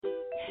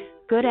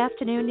Good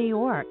afternoon, New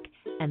York,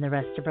 and the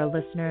rest of our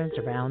listeners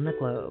around the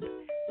globe.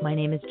 My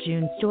name is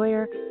June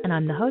Stoyer, and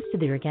I'm the host of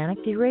the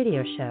Organic View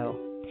Radio Show.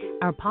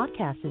 Our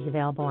podcast is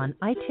available on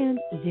iTunes,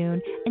 Zune,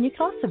 and you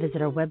can also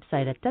visit our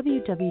website at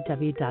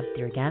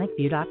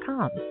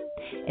www.theorganicview.com.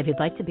 If you'd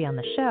like to be on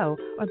the show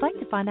or would like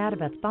to find out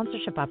about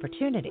sponsorship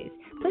opportunities,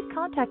 please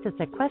contact us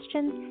at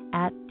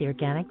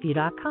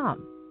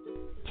questions@theorganicview.com.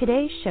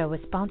 Today's show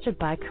is sponsored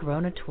by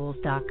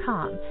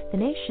coronatools.com, the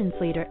nation's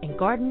leader in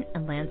garden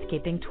and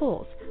landscaping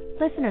tools.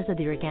 Listeners of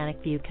the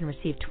Organic View can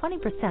receive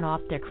 20% off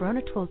their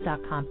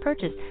coronatools.com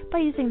purchase by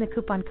using the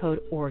coupon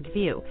code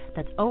ORGVIEW.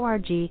 That's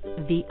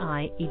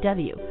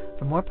ORGVIEW.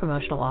 For more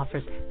promotional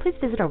offers, please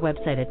visit our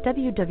website at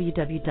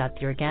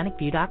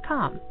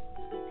www.theorganicview.com.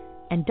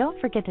 And don't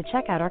forget to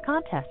check out our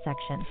contest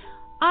section.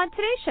 On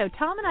today's show,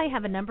 Tom and I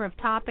have a number of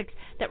topics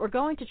that we're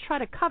going to try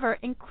to cover,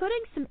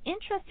 including some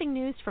interesting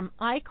news from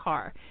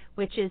ICAR,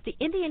 which is the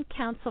Indian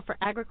Council for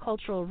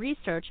Agricultural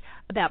Research,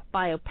 about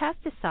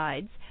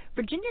biopesticides,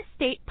 Virginia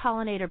State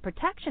Pollinator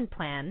Protection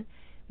Plan,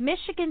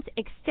 Michigan's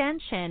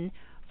extension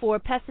for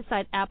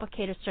pesticide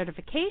applicator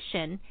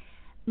certification,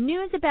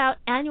 news about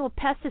annual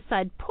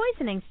pesticide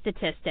poisoning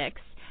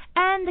statistics,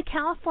 and the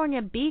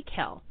California bee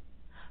kill.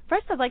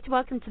 First, I'd like to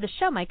welcome to the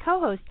show my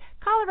co-host,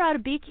 Colorado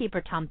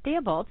beekeeper Tom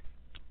Theobald.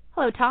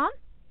 Hello, Tom.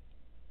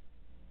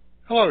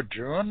 Hello,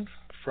 June,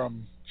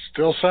 from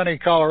still sunny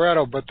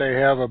Colorado, but they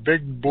have a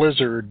big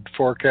blizzard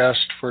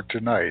forecast for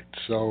tonight.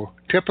 So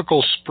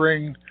typical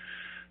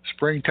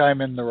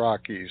springtime in the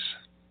Rockies.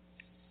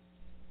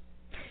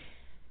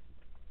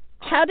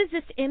 How does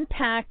this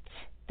impact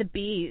the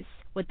bees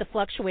with the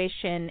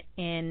fluctuation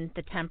in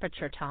the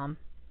temperature, Tom?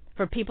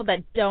 For people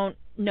that don't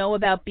know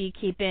about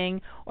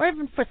beekeeping, or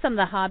even for some of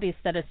the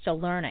hobbyists that are still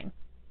learning?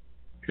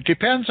 It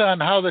depends on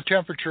how the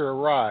temperature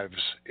arrives.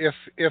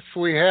 If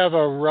we have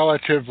a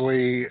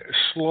relatively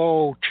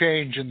slow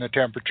change in the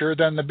temperature,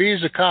 then the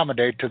bees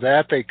accommodate to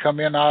that. They come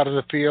in out of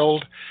the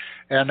field,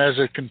 and as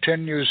it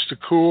continues to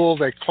cool,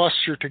 they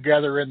cluster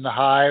together in the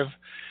hive.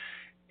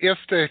 If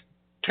the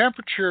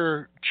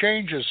temperature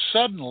changes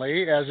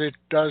suddenly, as it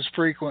does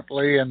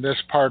frequently in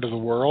this part of the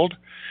world,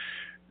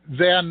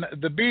 then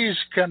the bees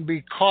can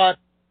be caught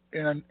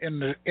in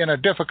a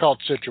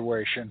difficult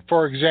situation.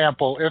 For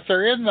example, if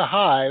they're in the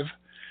hive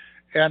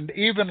and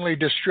evenly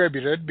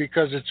distributed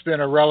because it's been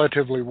a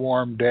relatively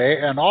warm day,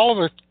 and all of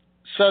a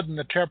sudden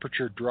the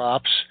temperature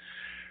drops,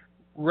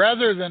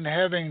 rather than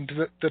having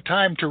the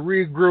time to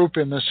regroup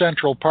in the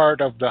central part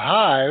of the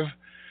hive,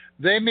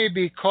 they may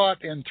be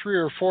caught in 3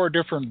 or 4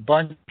 different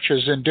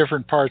bunches in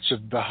different parts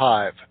of the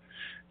hive.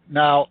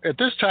 Now, at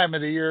this time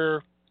of the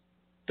year,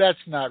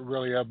 that's not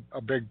really a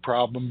big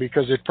problem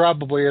because it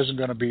probably isn't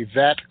going to be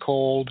that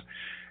cold,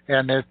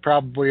 and it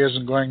probably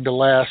isn't going to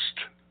last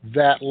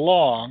that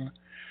long.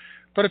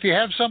 But if you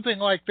have something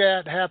like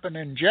that happen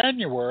in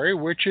January,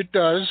 which it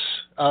does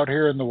out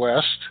here in the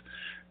West,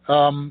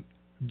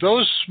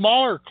 those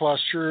smaller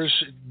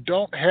clusters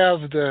don't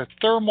have the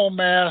thermal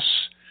mass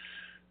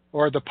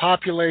or the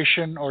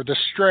population or the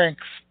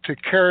strength to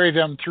carry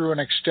them through an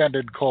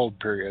extended cold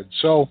period.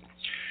 So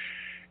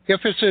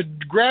if it's a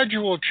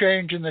gradual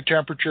change in the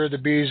temperature, the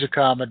bees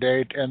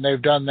accommodate, and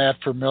they've done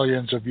that for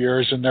millions of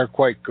years, and they're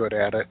quite good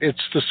at it.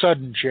 It's the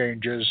sudden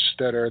changes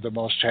that are the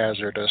most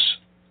hazardous.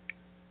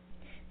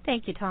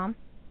 Thank you, Tom.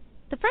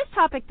 The first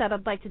topic that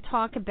I'd like to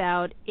talk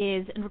about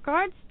is in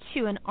regards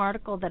to an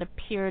article that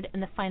appeared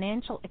in the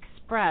Financial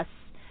Express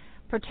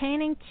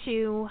pertaining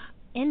to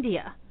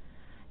India.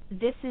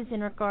 This is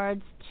in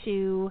regards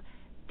to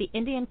the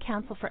Indian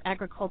Council for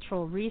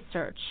Agricultural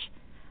Research.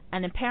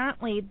 And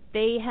apparently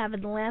they have,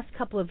 in the last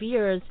couple of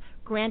years,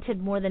 granted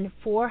more than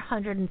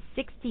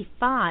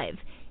 465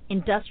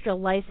 industrial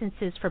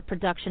licenses for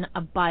production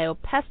of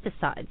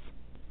biopesticides.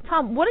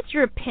 Tom, what is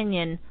your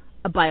opinion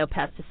of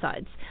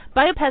biopesticides?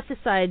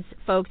 Biopesticides,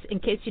 folks, in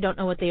case you don't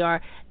know what they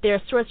are, they're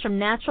sourced from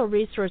natural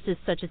resources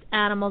such as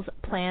animals,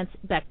 plants,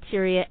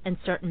 bacteria, and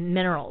certain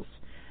minerals.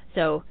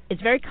 So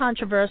it's very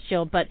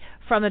controversial, but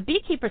from a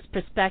beekeeper's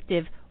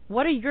perspective,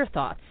 what are your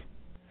thoughts?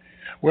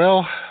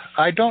 Well,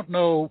 I don't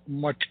know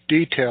much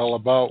detail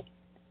about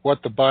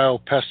what the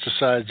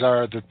biopesticides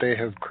are that they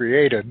have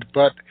created,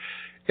 but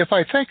if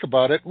I think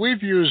about it,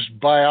 we've used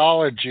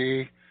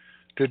biology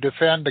to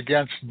defend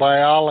against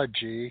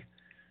biology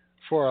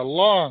for a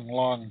long,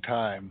 long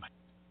time.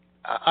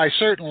 I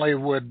certainly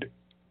would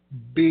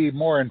be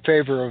more in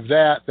favor of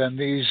that than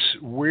these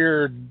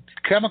weird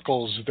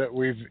chemicals that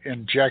we've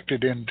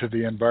injected into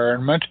the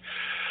environment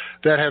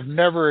that have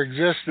never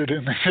existed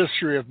in the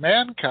history of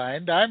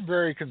mankind. I'm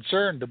very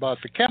concerned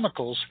about the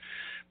chemicals,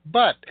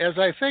 but as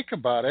I think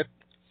about it,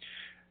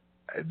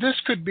 this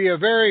could be a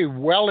very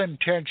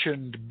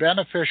well-intentioned,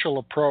 beneficial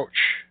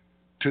approach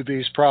to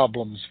these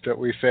problems that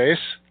we face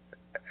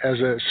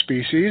as a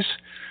species.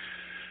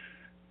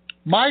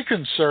 My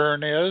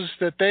concern is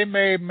that they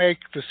may make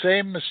the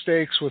same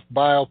mistakes with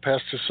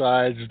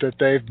biopesticides that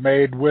they've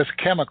made with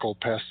chemical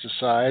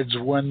pesticides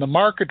when the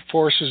market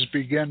forces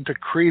begin to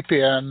creep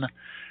in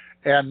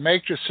and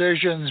make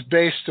decisions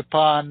based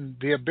upon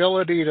the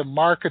ability to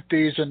market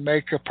these and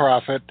make a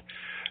profit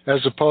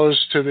as opposed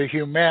to the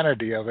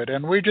humanity of it.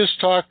 And we just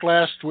talked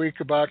last week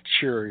about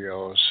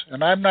Cheerios.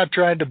 And I'm not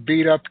trying to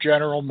beat up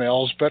General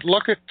Mills, but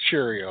look at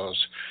Cheerios.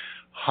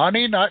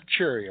 Honey Nut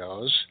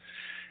Cheerios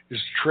is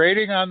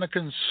trading on the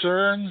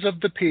concerns of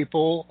the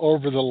people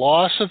over the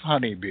loss of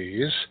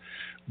honeybees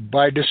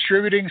by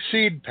distributing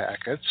seed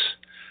packets.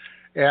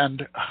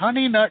 And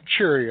Honey Nut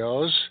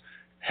Cheerios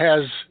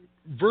has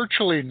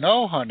virtually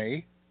no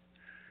honey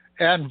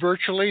and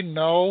virtually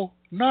no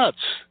nuts.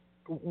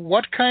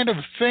 What kind of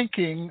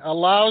thinking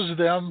allows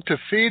them to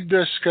feed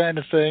this kind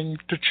of thing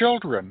to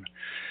children?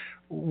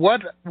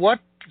 What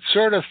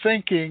sort of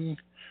thinking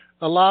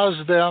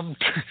allows them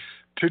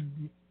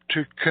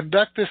to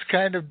conduct this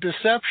kind of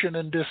deception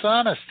and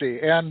dishonesty?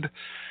 And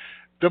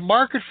the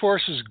market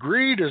force's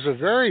greed is a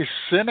very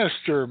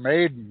sinister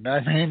maiden.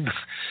 I mean,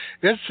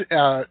 it's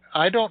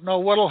I don't know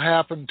what'll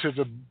happen to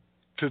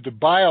the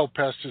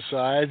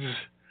biopesticides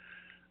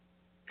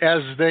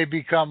as they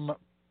become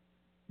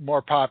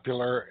more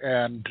popular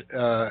and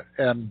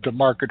the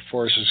market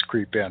forces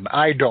creep in.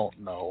 I don't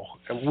know.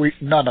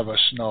 None of us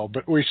know,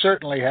 but we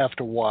certainly have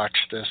to watch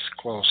this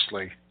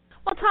closely.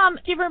 Well, Tom,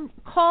 do you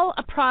recall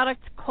a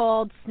product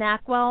called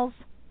Snackwells?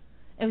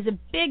 It was a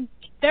big,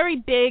 very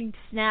big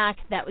snack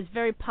that was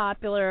very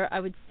popular, I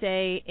would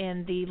say,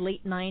 in the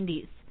late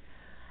 90s.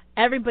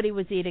 Everybody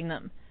was eating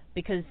them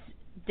because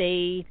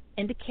they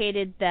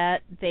indicated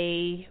that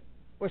they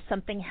were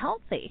something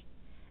healthy.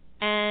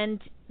 And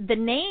the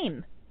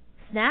name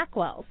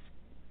Snackwells,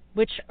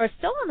 which are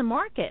still on the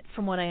market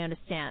from what I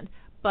understand,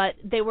 but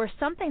they were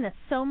something that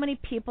so many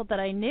people that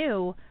I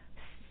knew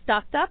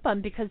stocked up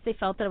on because they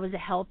felt that it was a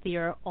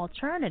healthier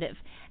alternative.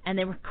 And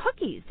they were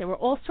cookies. There were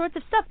all sorts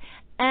of stuff.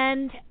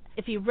 And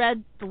if you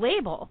read the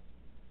label,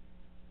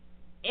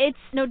 it's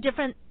no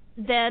different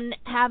than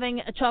having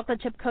a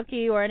chocolate chip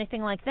cookie or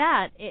anything like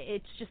that.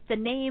 It's just the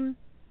name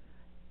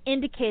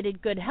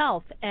indicated good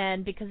health.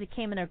 And because it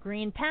came in a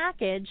green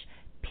package,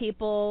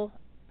 people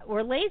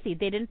were lazy.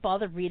 They didn't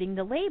bother reading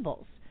the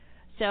labels.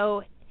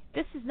 So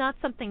this is not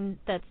something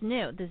that's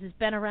new. This has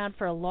been around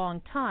for a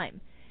long time.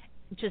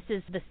 Just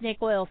as the snake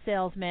oil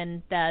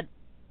salesman that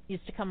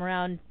used to come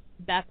around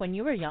back when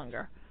you were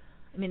younger.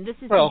 I mean, this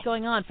has been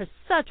going on for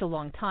such a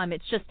long time.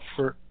 It's just,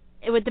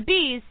 with the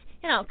bees,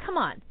 come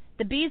on.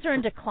 The bees are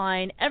in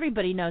decline.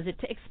 Everybody knows it.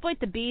 To exploit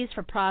the bees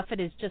for profit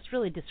is just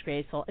really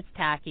disgraceful. It's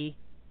tacky.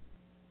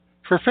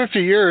 For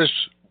 50 years,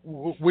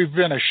 we've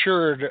been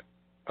assured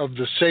of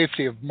the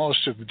safety of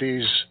most of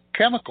these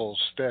chemicals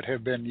that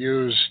have been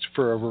used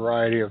for a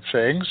variety of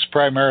things,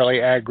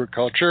 primarily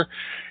agriculture,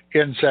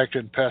 insect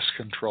and pest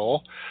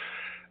control.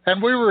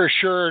 And we were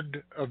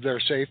assured of their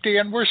safety,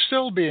 and we're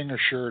still being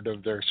assured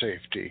of their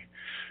safety.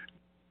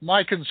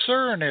 My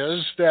concern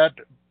is that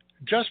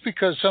just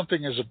because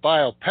something is a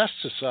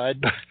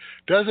biopesticide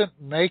doesn't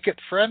make it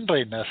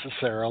friendly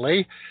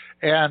necessarily.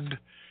 And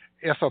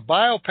if a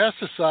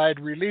biopesticide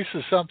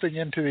releases something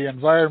into the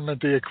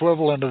environment, the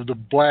equivalent of the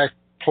Black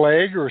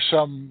Plague or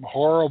some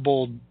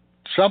horrible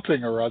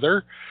something or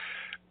other,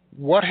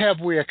 what have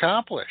we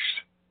accomplished?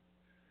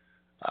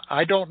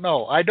 I don't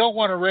know. I don't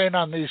want to rain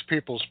on these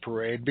people's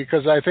parade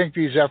because I think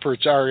these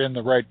efforts are in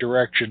the right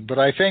direction. But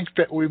I think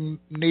that we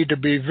need to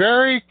be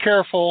very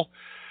careful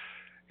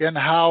in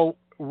how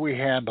we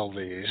handle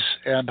these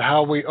and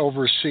how we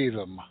oversee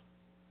them,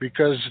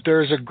 because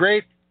there's a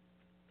great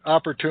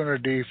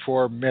opportunity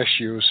for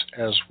misuse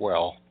as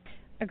well.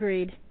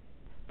 Agreed.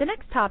 The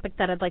next topic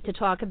that I'd like to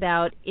talk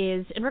about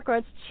is in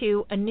regards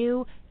to a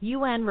new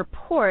UN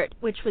report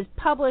which was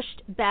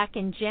published back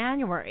in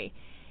January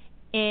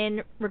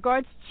in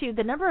regards to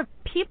the number of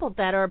people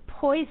that are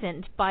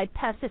poisoned by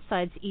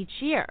pesticides each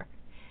year.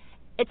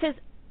 It says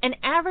an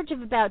average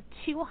of about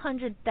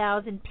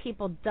 200,000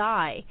 people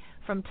die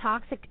from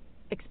toxic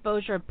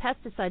exposure of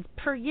pesticides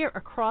per year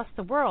across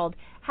the world,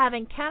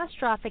 having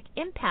catastrophic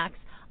impacts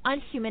on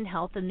human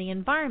health and the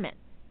environment.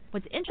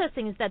 What's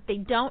interesting is that they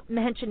don't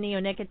mention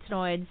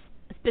neonicotinoids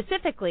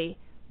specifically,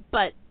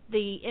 but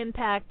the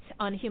impact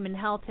on human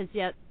health has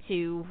yet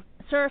to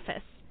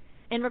surface.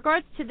 In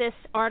regards to this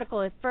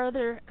article, it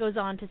further goes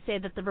on to say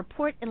that the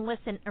report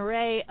enlists an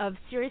array of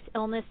serious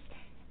illness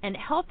and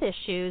health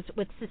issues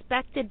with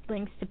suspected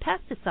links to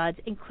pesticides,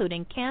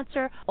 including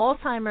cancer,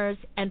 Alzheimer's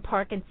and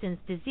Parkinson's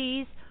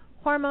disease,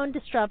 hormone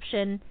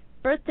disruption,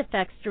 birth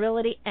defects,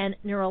 sterility, and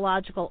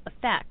neurological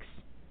effects.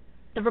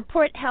 The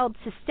report held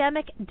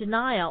systemic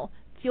denial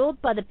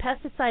fueled by the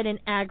pesticide and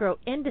agro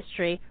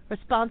industry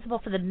responsible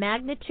for the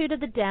magnitude of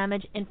the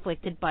damage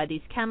inflicted by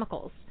these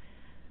chemicals.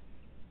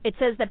 It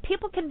says that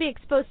people can be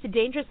exposed to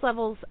dangerous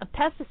levels of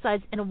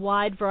pesticides in a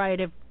wide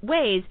variety of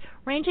ways,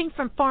 ranging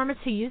from farmers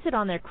who use it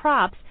on their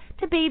crops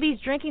to babies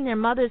drinking their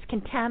mother's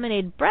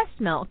contaminated breast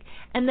milk,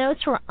 and those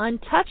who are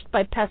untouched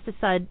by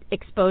pesticide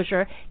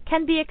exposure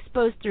can be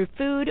exposed through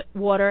food,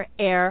 water,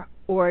 air,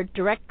 or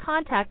direct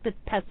contact with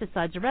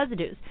pesticides or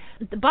residues.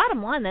 The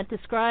bottom line, that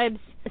describes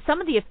some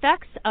of the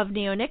effects of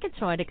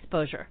neonicotinoid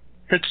exposure.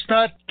 It's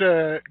not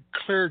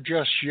clear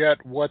just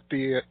yet what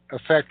the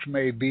effect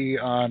may be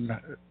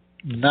on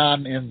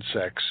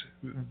non-insects.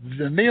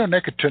 The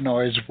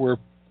neonicotinoids were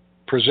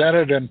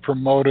presented and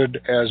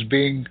promoted as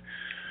being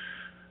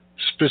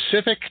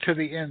specific to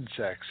the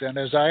insects, and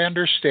as I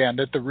understand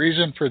it, the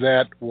reason for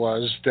that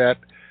was that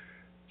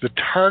the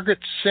target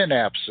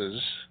synapses,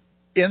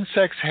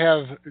 insects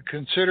have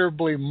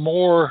considerably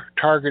more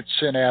target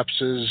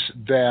synapses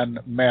than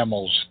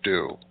mammals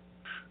do.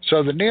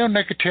 So the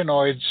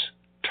neonicotinoids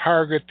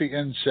target the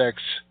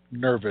insect's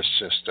nervous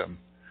system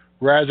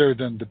rather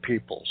than the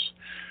people's.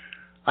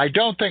 I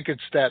don't think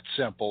it's that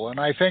simple, and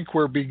I think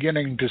we're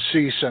beginning to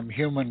see some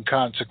human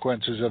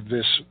consequences of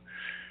this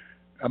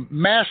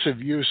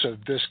massive use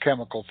of this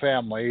chemical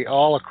family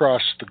all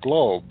across the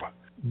globe.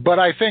 But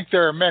I think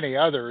there are many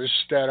others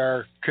that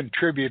are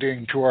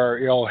contributing to our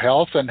ill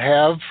health and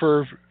have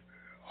for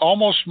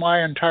almost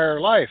my entire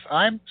life.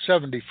 I'm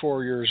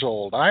 74 years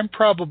old. I'm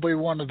probably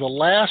one of the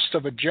last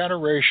of a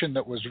generation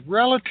that was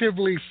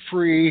relatively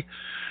free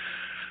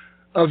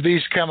of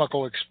these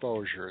chemical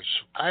exposures.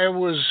 I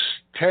was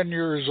 10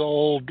 years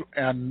old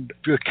and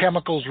the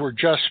chemicals were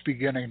just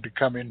beginning to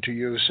come into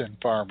use in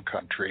farm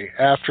country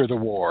after the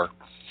war.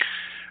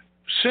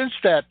 Since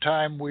that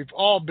time, we've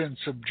all been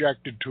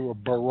subjected to a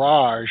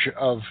barrage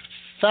of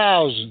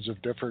thousands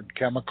of different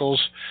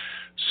chemicals,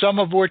 some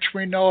of which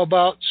we know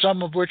about,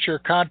 some of which are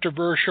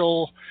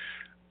controversial,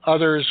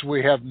 others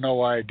we have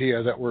no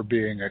idea that we're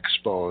being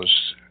exposed.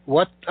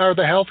 What are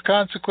the health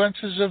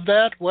consequences of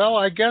that? Well,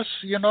 I guess,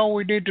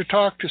 we need to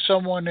talk to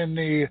someone in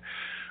the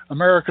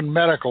American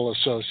Medical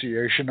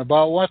Association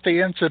about what the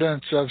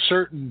incidence of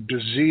certain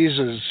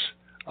diseases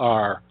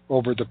are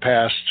over the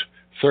past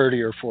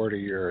 30 or 40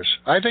 years.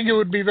 I think it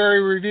would be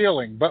very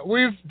revealing, but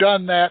we've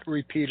done that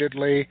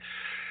repeatedly,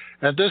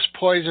 and this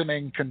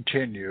poisoning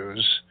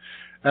continues.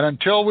 And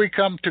until we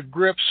come to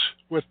grips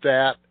with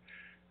that,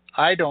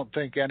 I don't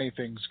think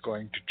anything's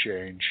going to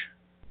change.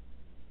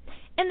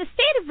 In the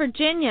state of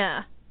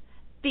Virginia,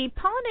 the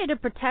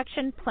Pollinator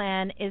Protection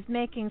Plan is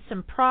making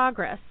some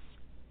progress.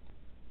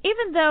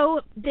 Even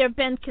though there have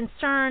been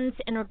concerns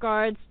in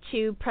regards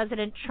to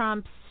President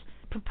Trump's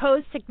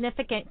proposed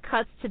significant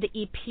cuts to the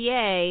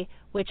EPA,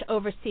 which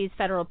oversees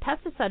federal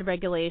pesticide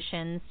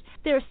regulations,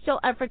 there are still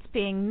efforts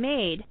being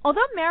made.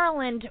 Although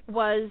Maryland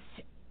was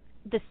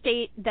the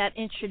state that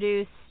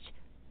introduced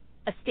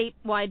a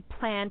statewide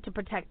plan to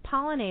protect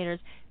pollinators,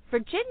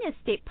 Virginia's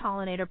state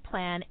pollinator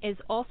plan is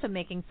also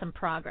making some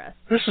progress.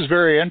 This is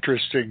very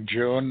interesting,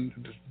 June.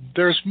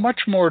 There's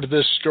much more to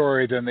this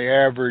story than the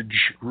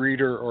average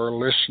reader or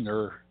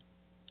listener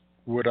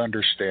would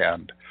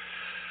understand.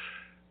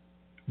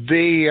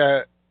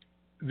 The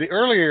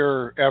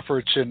earlier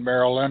efforts in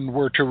Maryland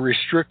were to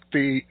restrict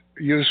the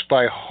use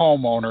by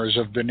homeowners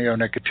of the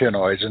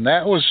neonicotinoids, and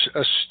that was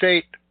a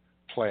state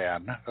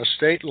plan, a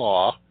state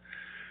law.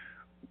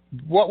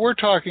 What we're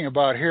talking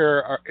about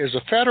here is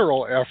a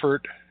federal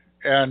effort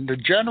and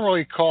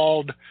generally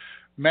called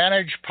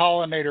Managed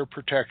Pollinator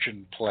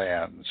Protection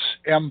Plans,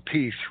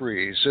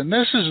 MP3s. And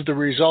this is the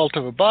result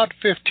of about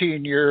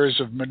 15 years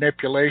of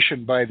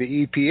manipulation by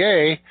the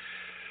EPA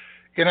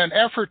in an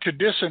effort to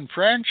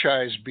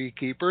disenfranchise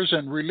beekeepers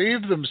and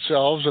relieve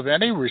themselves of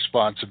any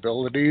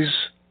responsibilities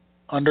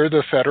under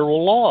the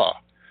federal law.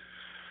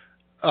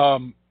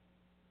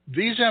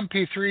 These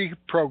MP3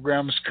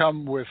 programs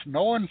come with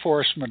no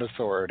enforcement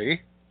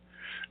authority,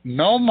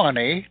 no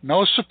money,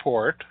 no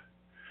support,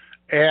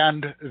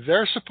 and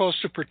they're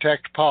supposed to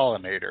protect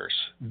pollinators.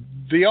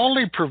 The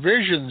only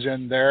provisions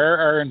in there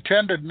are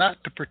intended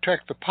not to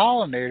protect the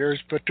pollinators,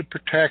 but to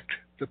protect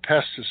the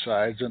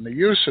pesticides and the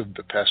use of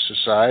the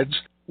pesticides.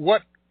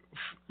 What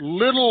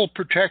little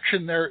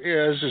protection there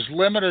is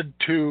limited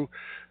to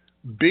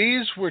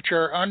bees which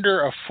are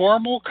under a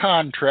formal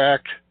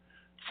contract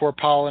for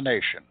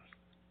pollination.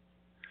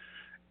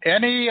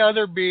 Any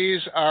other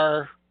bees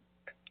are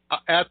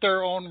at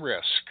their own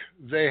risk.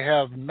 They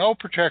have no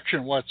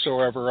protection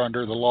whatsoever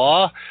under the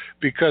law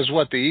because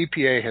what the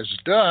EPA has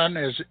done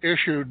is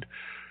issued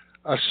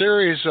a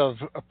series of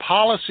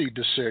policy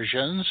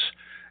decisions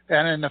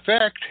and in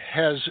effect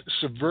has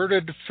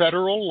subverted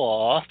federal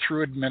law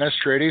through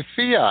administrative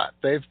fiat.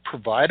 They've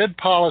provided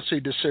policy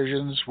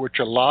decisions which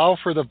allow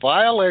for the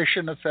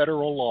violation of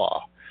federal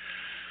law.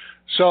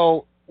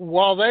 So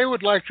while they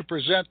would like to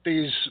present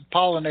these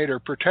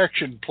pollinator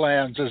protection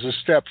plans as a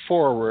step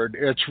forward,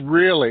 it's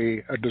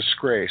really a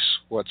disgrace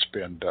what's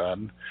been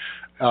done.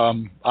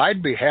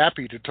 I'd be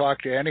happy to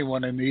talk to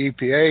anyone in the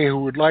EPA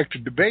who would like to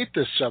debate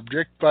this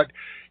subject, but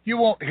you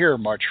won't hear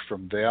much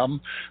from them.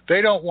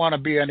 They don't want to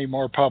be any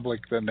more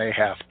public than they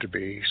have to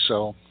be.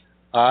 So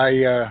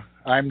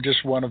I'm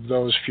just one of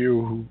those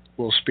few who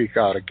will speak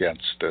out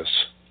against this.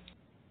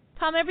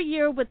 Tom, every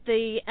year with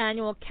the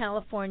annual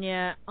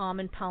California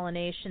almond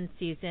pollination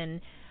season,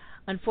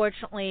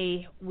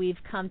 unfortunately, we've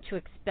come to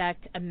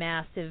expect a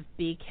massive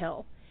bee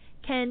kill.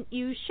 Can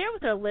you share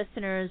with our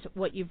listeners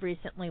what you've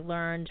recently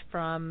learned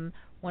from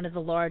one of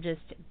the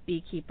largest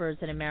beekeepers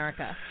in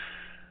America?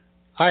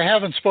 I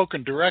haven't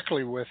spoken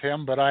directly with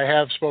him, but I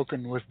have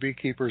spoken with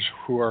beekeepers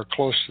who are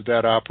close to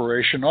that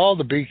operation. All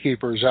the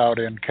beekeepers out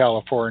in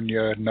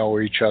California know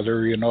each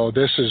other. You know,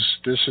 this is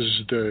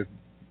the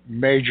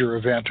major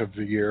event of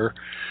the year.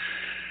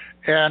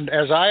 And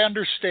as I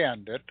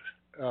understand it,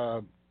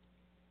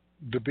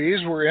 the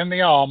bees were in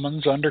the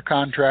almonds under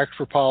contract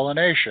for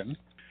pollination,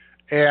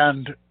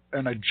 and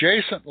an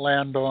adjacent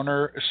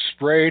landowner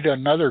sprayed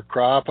another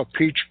crop, a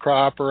peach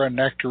crop or a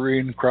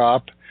nectarine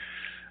crop,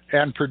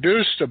 and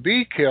produced a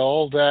bee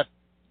kill that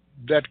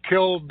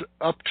killed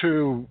up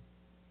to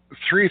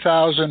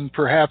 3,000,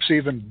 perhaps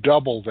even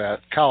double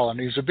that,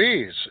 colonies of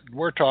bees.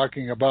 We're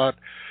talking about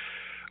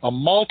a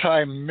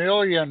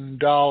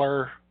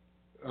multi-million-dollar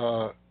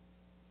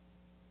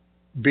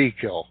bee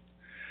kill.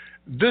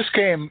 This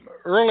came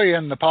early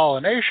in the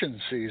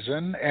pollination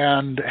season,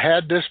 and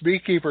had this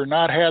beekeeper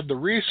not had the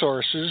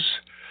resources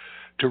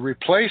to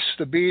replace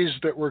the bees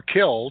that were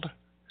killed,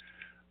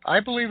 I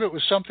believe it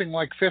was something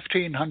like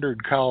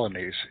 1,500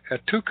 colonies.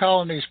 At 2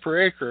 colonies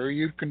per acre,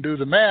 you can do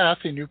the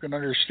math and you can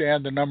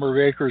understand the number of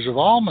acres of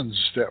almonds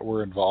that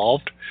were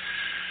involved.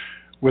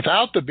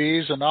 Without the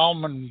bees, an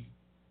almond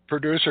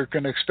producer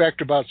can expect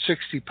about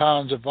 60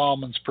 pounds of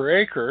almonds per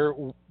acre.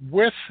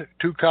 With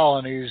 2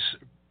 colonies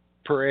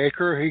per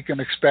acre, he can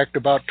expect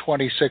about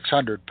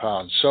 2,600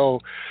 pounds.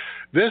 So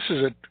this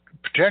is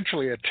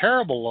potentially a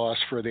terrible loss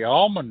for the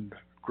almond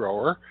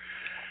grower.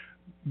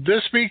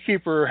 This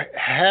beekeeper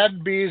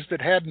had bees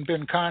that hadn't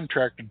been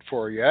contracted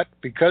for yet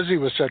because he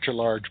was such a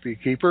large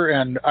beekeeper.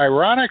 And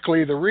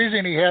ironically, the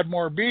reason he had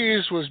more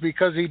bees was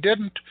because he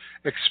didn't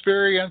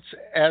experience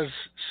as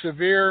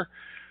severe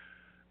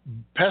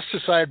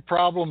pesticide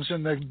problems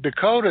in the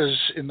Dakotas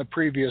in the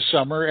previous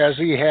summer as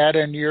he had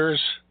in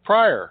years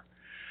prior.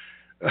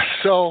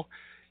 So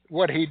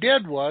what he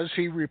did was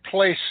he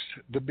replaced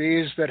the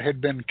bees that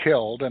had been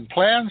killed and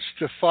plans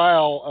to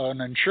file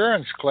an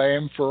insurance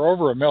claim for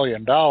over $1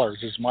 million,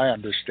 is my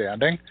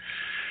understanding.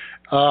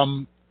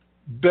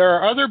 There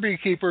are other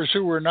beekeepers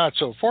who were not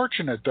so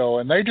fortunate, though,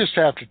 and they just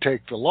have to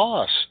take the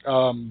loss.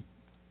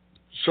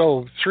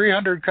 So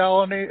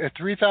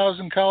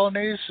 3,000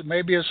 colonies,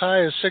 maybe as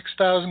high as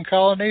 6,000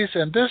 colonies,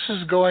 and this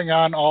is going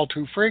on all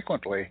too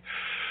frequently.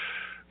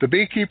 The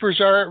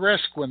beekeepers are at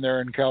risk when they're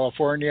in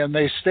California, and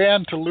they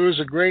stand to lose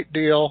a great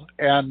deal,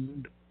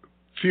 and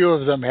few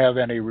of them have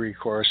any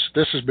recourse.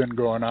 This has been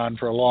going on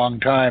for a long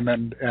time,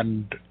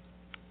 and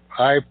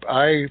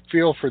I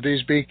feel for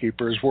these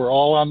beekeepers. We're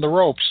all on the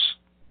ropes.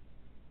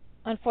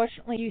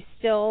 Unfortunately, you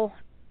still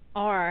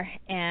are,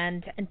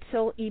 and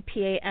until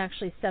EPA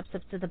actually steps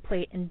up to the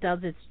plate and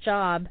does its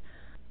job,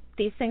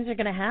 these things are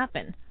going to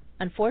happen.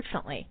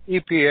 Unfortunately.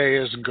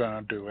 EPA isn't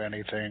going to do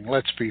anything.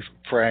 Let's be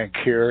frank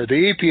here.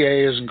 The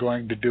EPA isn't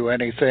going to do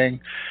anything.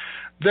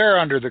 They're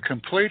under the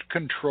complete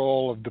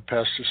control of the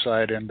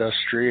pesticide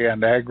industry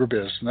and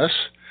agribusiness.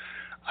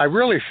 I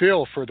really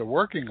feel for the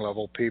working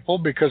level people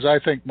because I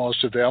think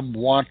most of them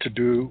want to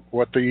do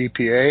what the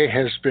EPA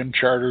has been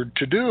chartered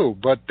to do,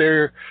 but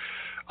they're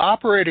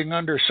operating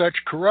under such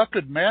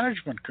corrupted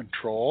management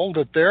control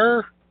that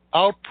their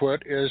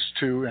output is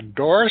to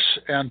endorse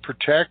and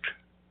protect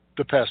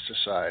the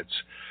pesticides.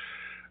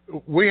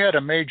 We had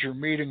a major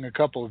meeting a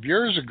couple of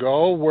years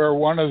ago where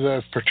one of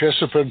the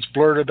participants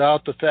blurted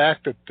out the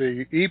fact that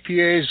the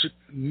EPA's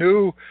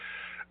new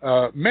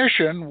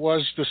mission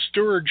was the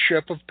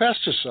stewardship of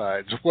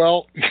pesticides.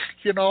 Well,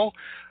 you know,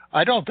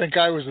 I don't think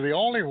I was the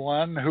only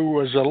one who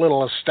was a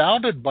little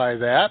astounded by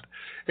that.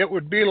 It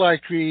would be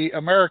like the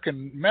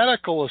American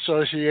Medical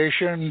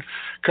Association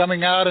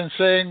coming out and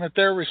saying that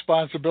their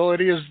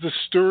responsibility is the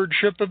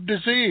stewardship of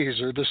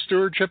disease or the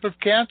stewardship of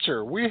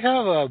cancer. We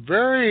have a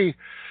very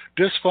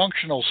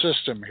dysfunctional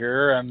system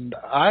here, and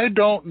I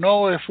don't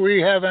know if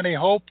we have any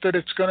hope that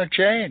it's going to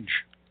change.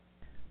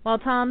 Well,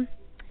 Tom,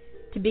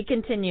 to be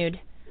continued.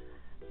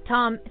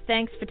 Tom,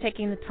 thanks for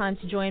taking the time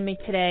to join me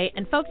today.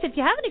 And folks, if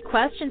you have any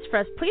questions for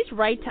us, please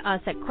write to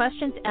us at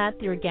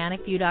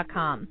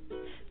questions@theorganicview.com.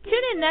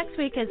 Tune in next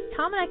week as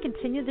Tom and I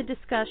continue the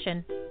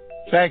discussion.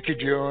 Thank you,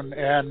 June.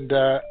 And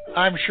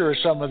I'm sure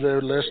some of the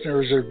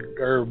listeners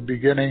are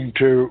beginning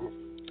to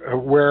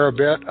wear a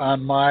bit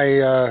on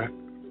my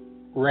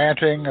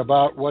ranting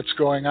about what's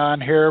going on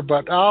here,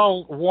 but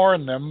I'll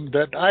warn them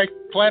that I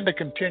plan to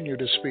continue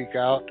to speak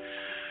out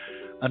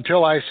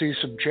until I see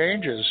some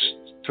changes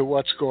to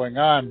what's going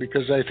on,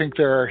 because I think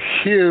there are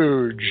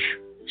huge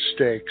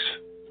stakes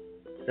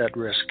at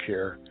risk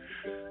here.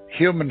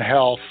 Human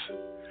health.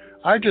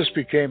 I just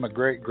became a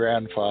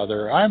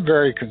great-grandfather. I'm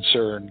very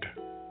concerned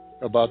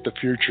about the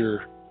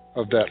future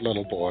of that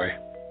little boy.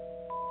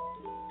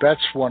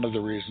 That's one of the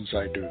reasons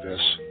I do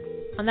this.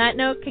 On that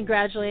note,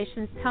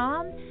 congratulations,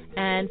 Tom.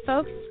 And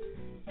folks,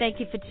 thank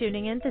you for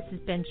tuning in. This has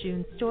been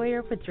June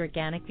Stoyer with the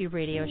Organic View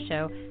Radio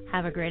Show.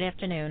 Have a great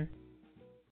afternoon.